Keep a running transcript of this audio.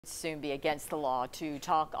Soon be against the law to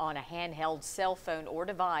talk on a handheld cell phone or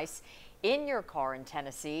device in your car in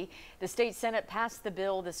Tennessee. The state Senate passed the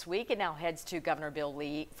bill this week and now heads to Governor Bill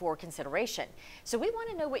Lee for consideration. So we want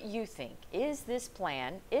to know what you think. Is this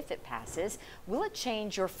plan, if it passes, will it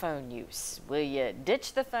change your phone use? Will you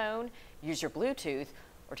ditch the phone, use your Bluetooth,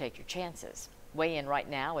 or take your chances? Weigh in right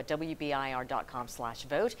now at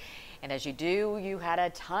WBIR.com/vote. And as you do, you had a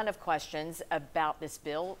ton of questions about this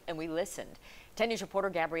bill and we listened. 10 News reporter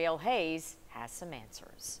Gabrielle Hayes has some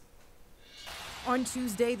answers. On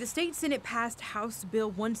Tuesday, the state Senate passed House Bill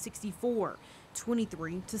 164,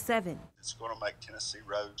 23-7. It's going to make Tennessee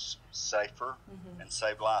roads safer and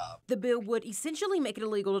save lives. The bill would essentially make it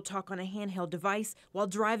illegal to talk on a handheld device while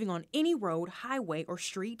driving on any road, highway, or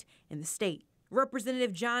street in the state.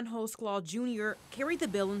 Representative John Holsclaw Jr. carried the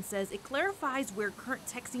bill and says it clarifies where current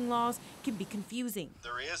texting laws can be confusing.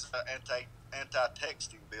 There is an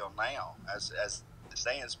anti-texting bill now as it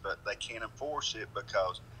stands, but they can't enforce it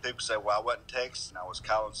because people say, well, I wasn't texting, I was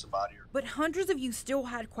calling somebody. But hundreds of you still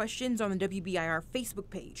had questions on the WBIR Facebook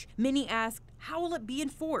page. Many asked, how will it be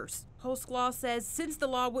enforced? Holsclaw says since the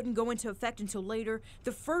law wouldn't go into effect until later,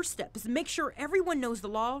 the first step is to make sure everyone knows the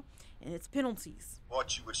law and its penalties.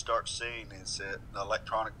 What you would start seeing is that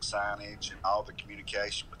electronic signage and all the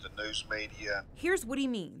communication with the news media. Here's what he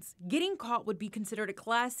means. Getting caught would be considered a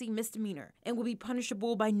Class C misdemeanor and will be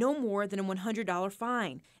punishable by no more than a $100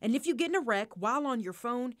 fine. And if you get in a wreck while on your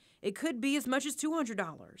phone, it could be as much as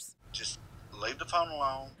 $200. Just leave the phone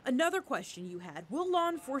alone. Another question you had, will law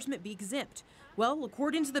enforcement be exempt? Well,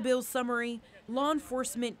 according to the bill's summary, law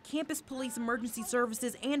enforcement, campus police, emergency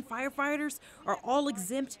services, and firefighters are all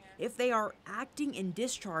exempt if they are acting in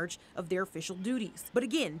discharge of their official duties. But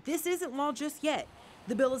again, this isn't law just yet.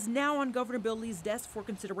 The bill is now on Governor Bill Lee's desk for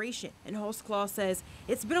consideration, and Holsclaw says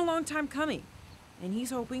it's been a long time coming, and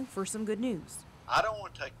he's hoping for some good news. I don't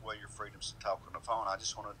want to take away your freedoms to talk on the phone. I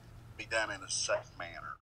just want to be done in a safe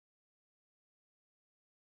manner.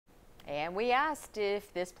 And we asked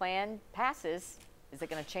if this plan passes, is it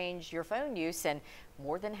going to change your phone use? And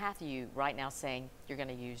more than half of you right now saying you're going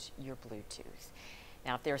to use your Bluetooth.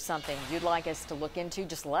 Now, if there's something you'd like us to look into,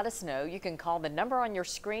 just let us know. You can call the number on your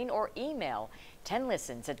screen or email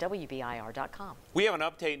 10listens@WBIR.com. We have an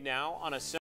update now on a